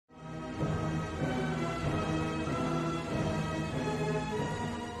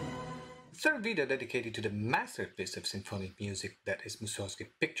third video, dedicated to the masterpiece of symphonic music that is Mussorgsky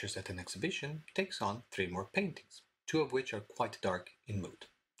Pictures at an Exhibition, takes on 3 more paintings, 2 of which are quite dark in mood.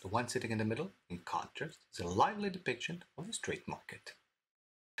 The one sitting in the middle, in contrast, is a lively depiction of the street market.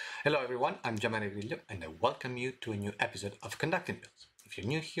 Hello everyone, I'm Gianmaria Griglio and I welcome you to a new episode of Conducting Pills. If you're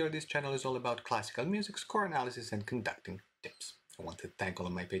new here, this channel is all about classical music, score analysis and conducting tips. I want to thank all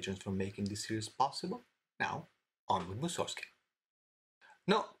of my patrons for making this series possible. Now, on with Mussorgsky.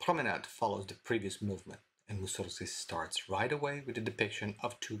 No promenade follows the previous movement, and Mussorgsky starts right away with the depiction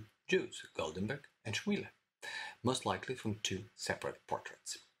of 2 Jews, Goldenberg and Schmuyele, most likely from 2 separate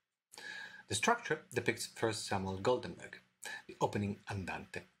portraits. The structure depicts first Samuel Goldenberg, the opening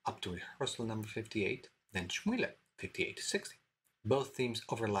Andante up to rehearsal number 58, then Schmuyele 58 to 60. Both themes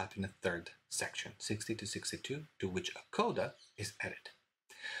overlap in a third section, 60 to 62, to which a coda is added.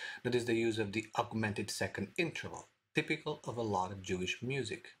 Notice the use of the augmented second interval, typical of a lot of Jewish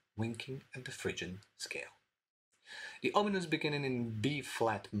music, winking at the Phrygian scale. The ominous beginning in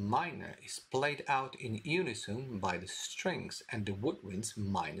B-flat minor is played out in unison by the strings and the woodwinds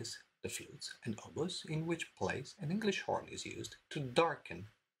minus the flutes and oboes, in which place an English horn is used to darken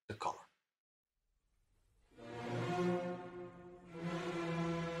the color.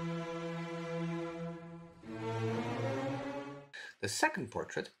 The second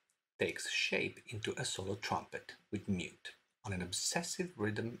portrait takes shape into a solo trumpet with mute, on an obsessive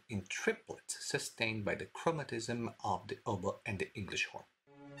rhythm in triplets sustained by the chromatism of the oboe and the English horn.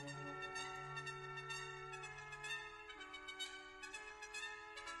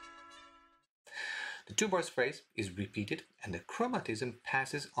 The 2-bars phrase is repeated and the chromatism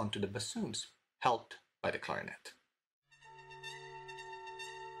passes on to the bassoons, helped by the clarinet.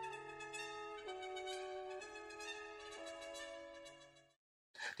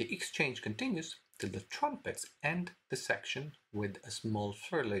 The exchange continues till the trumpets end the section with a small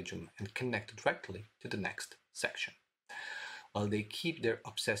florilegium and connect directly to the next section. While they keep their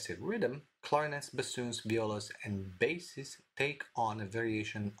obsessive rhythm, clarinets, bassoons, violas, and basses take on a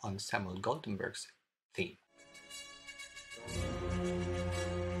variation on Samuel Goldenberg's theme.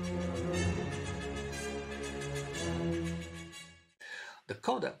 The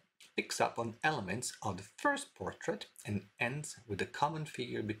coda picks up on elements of the first portrait and ends with a common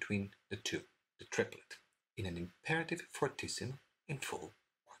figure between the 2, the triplet, in an imperative fortissimo in full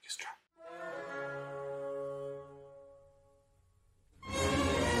orchestra.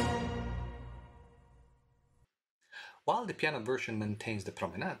 While the piano version maintains the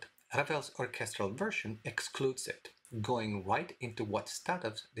promenade, Ravel's orchestral version excludes it, going right into what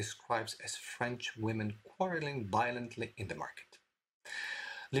Statov describes as French women quarreling violently in the market.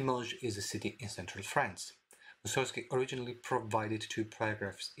 Limoges is a city in central France. Mussorgsky originally provided 2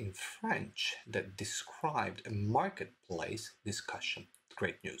 paragraphs in French that described a marketplace discussion,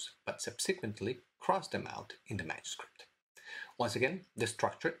 great news, but subsequently crossed them out in the manuscript. Once again, the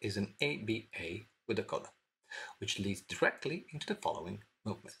structure is an ABA with a coda, which leads directly into the following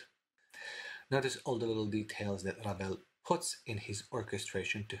movement. Notice all the little details that Ravel puts in his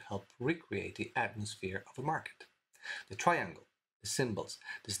orchestration to help recreate the atmosphere of a market. The triangle, the cymbals,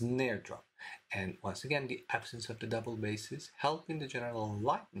 the snare drum, and once again the absence of the double basses help in the general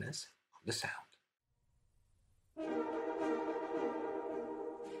lightness of the sound.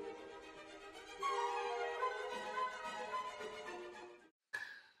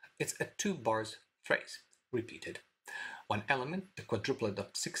 It's a 2-bars phrase, repeated. One element, the quadruplet of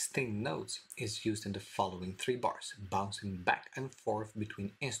 16 notes, is used in the following 3 bars, bouncing back and forth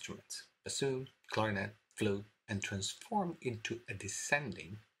between instruments, bassoon, clarinet, flute, and transformed into a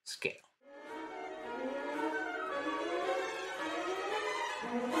descending scale.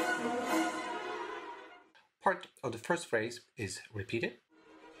 Part of the first phrase is repeated.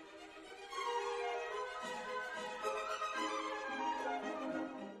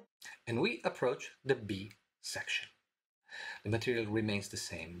 And we approach the B section. The material remains the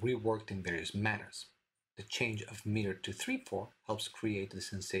same, reworked in various manners. The change of meter to 3/4 helps create the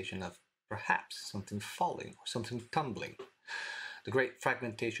sensation of perhaps something falling or something tumbling. The great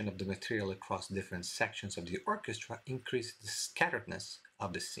fragmentation of the material across different sections of the orchestra increases the scatteredness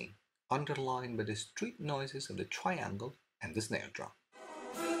of the scene, underlined by the street noises of the triangle and the snare drum.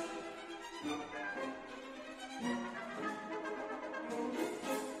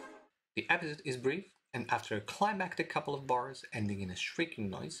 The episode is brief, and after a climactic couple of bars ending in a shrieking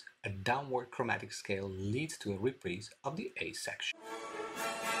noise, a downward chromatic scale leads to a reprise of the A section.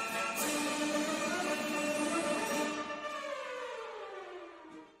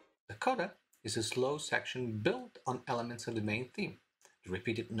 The coda is a slow section built on elements of the main theme. The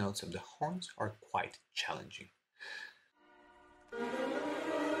repeated notes of the horns are quite challenging.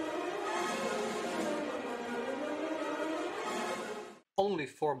 Only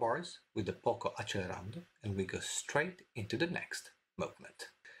 4 bars with the poco accelerando, and we go straight into the next movement.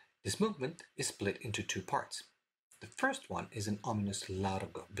 This movement is split into 2 parts. The first one is an ominous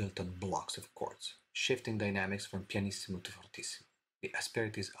largo built on blocks of chords, shifting dynamics from pianissimo to fortissimo. The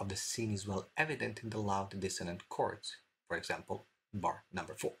asperities of the scene is well evident in the loud dissonant chords, for example, bar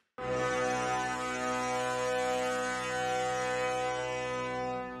number 4.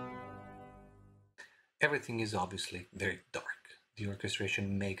 Everything is obviously very dark. The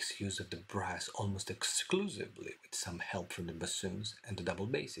orchestration makes use of the brass almost exclusively, with some help from the bassoons and the double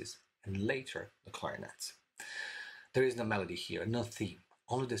basses, and later the clarinets. There is no melody here, no theme,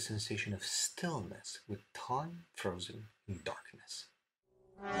 only the sensation of stillness with time frozen in darkness.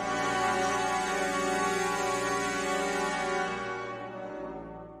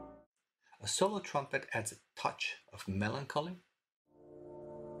 A solo trumpet adds a touch of melancholy,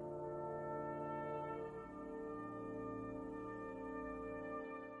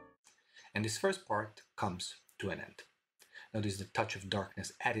 and this first part comes to an end. Notice the touch of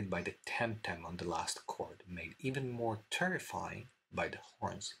darkness added by the tam-tam on the last chord, made even more terrifying by the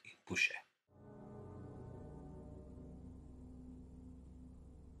horns in bouche.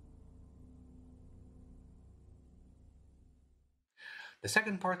 The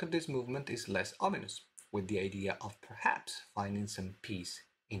second part of this movement is less ominous, with the idea of perhaps finding some peace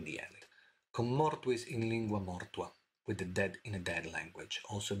in the end. Cum mortuis in lingua mortua, with the dead in a dead language,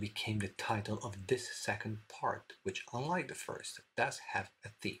 also became the title of this second part, which, unlike the first, does have a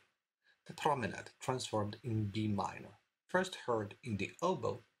theme. The promenade, transformed in B minor, first heard in the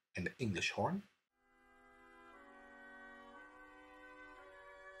oboe and the English horn,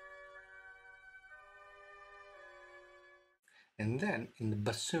 and then in the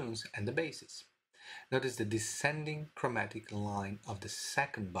bassoons and the basses. Notice the descending chromatic line of the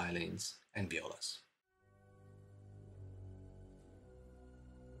second violins and violas.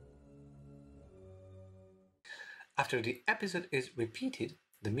 After the episode is repeated,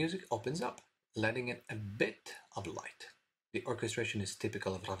 the music opens up, letting in a bit of light. The orchestration is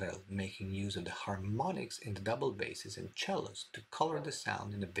typical of Ravel, making use of the harmonics in the double basses and cellos to color the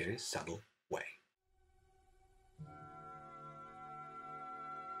sound in a very subtle way.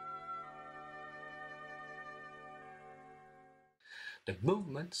 The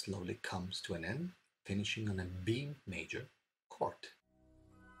movement slowly comes to an end, finishing on a B major chord.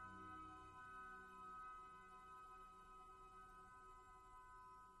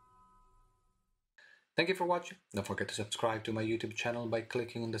 Thank you for watching. Don't forget to subscribe to my YouTube channel by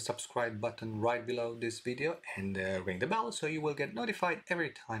clicking on the subscribe button right below this video and ring the bell so you will get notified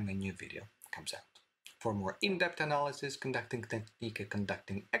every time a new video comes out. For more in-depth analysis, conducting technique and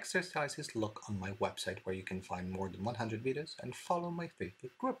conducting exercises, look on my website where you can find more than 100 videos and follow my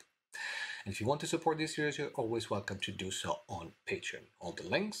Facebook group. And if you want to support this series, you're always welcome to do so on Patreon. All the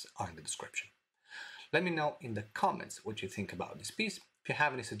links are in the description. Let me know in the comments what you think about this piece, if you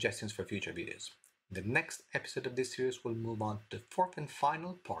have any suggestions for future videos. The next episode of this series will move on to the fourth and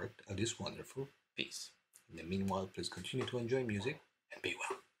final part of this wonderful piece. In the meanwhile, please continue to enjoy music and be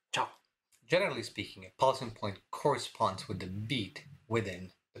well. Ciao! Generally speaking, a pulsing point corresponds with the beat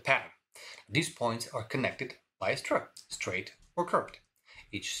within the pattern. These points are connected by a stroke, straight or curved.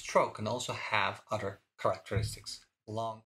 Each stroke can also have other characteristics. Long